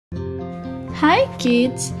Hi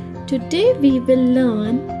kids, today we will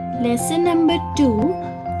learn lesson number 2,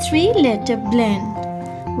 3-letter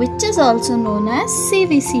blend, which is also known as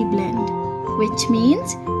CVC blend, which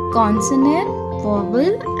means consonant,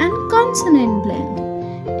 vowel and consonant blend.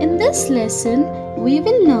 In this lesson, we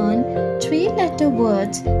will learn 3-letter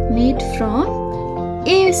words made from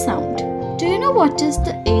A sound. Do you know what is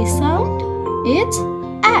the A sound? It's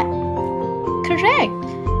A. Correct.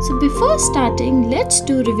 So before starting, let's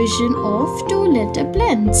do revision of 2-letter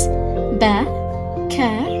blends. Ba, ka,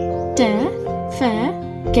 ta, fa,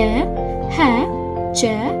 ga, ha,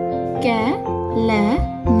 ja, ga, la,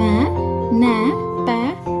 ma, na,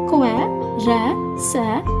 pa, qua, ra,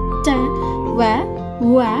 sa, ta, wa,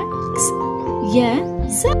 wax, ya,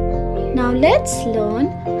 za. Now let's learn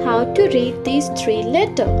how to read these 3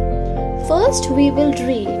 letters. First we will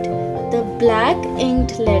read the black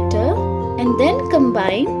inked letter and then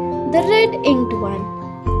combine the red inked one.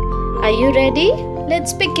 Are you ready?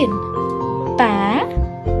 Let's begin. Pa,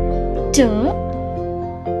 t,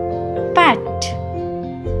 pat.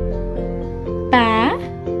 Pa,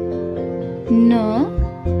 n,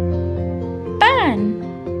 pan.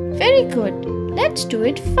 Very good. Let's do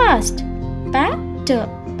it fast. Pa, t,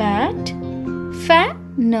 pat. Fa,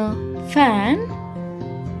 n, fan.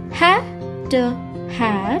 Ha, t,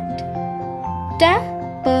 hat. Ta,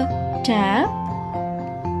 p, tap.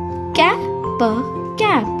 Cap,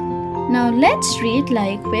 cap. Now let's read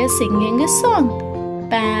like we're singing a song.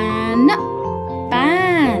 Pan,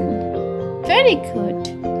 pan. Very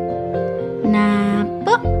good. Nap,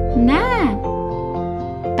 nap.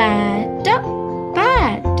 Pat,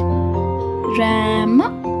 pat. Ram,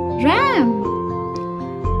 ram.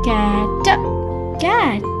 Cat,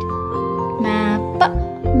 cat. Map,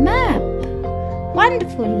 map.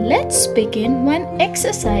 Wonderful. Let's begin one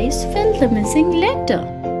exercise. Fill the missing letter.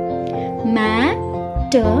 Mat,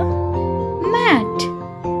 mat.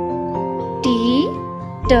 T,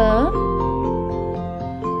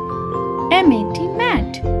 mat,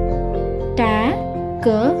 mat. Tag,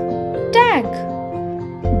 tag.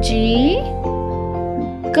 G,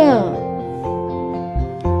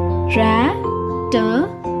 rat,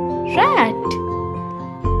 rat.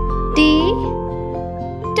 T,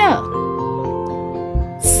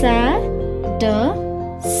 sad,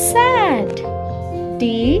 sad. D,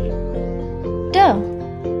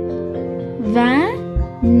 van,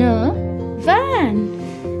 van.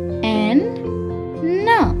 N,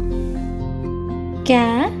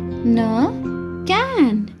 can,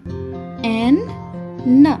 can. N,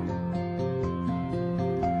 mat,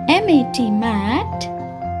 mat.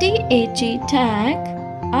 Tag, tag.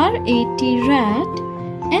 Rat, rat.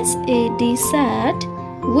 Sad, sad.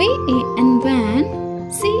 Van, van.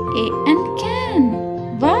 Can, can.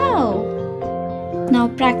 Wow! Now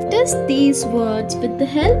practice these words with the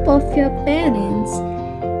help of your parents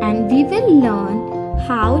and we will learn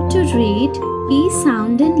how to read E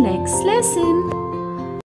sound in next lesson.